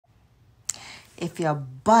If you're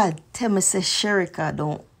bad, tell me say Shericka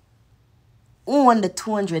don't won the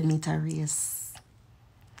 200-meter race.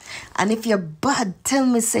 And if you're bad, tell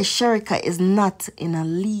me say Shericka is not in a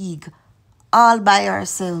league all by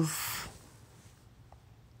herself.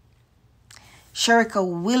 Shericka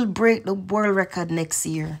will break the world record next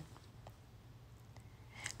year.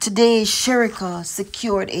 Today, Shericka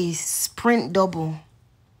secured a sprint double,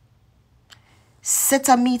 set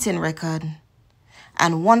a meeting record,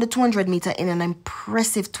 and won the 200-meter in an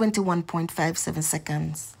impressive 21.57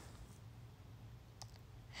 seconds.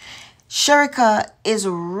 Shericka is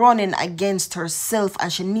running against herself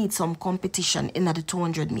and she needs some competition in the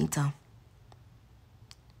 200-meter.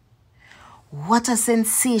 What a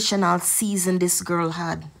sensational season this girl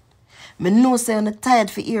had. Me know say I'm tired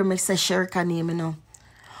for hear me say Shericka name, you know.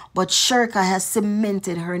 But Shericka has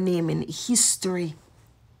cemented her name in history.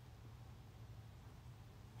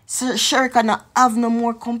 So Shericka not have no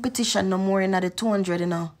more competition no more in the 200, you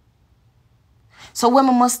know. So what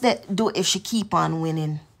we must do if she keep on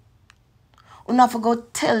winning? We have to go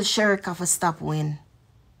tell Shericka to stop winning.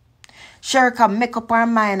 Shericka make up her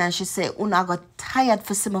mind and she say, "Una got tired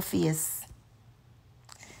for see my face."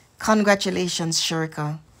 Congratulations,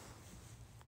 Shericka.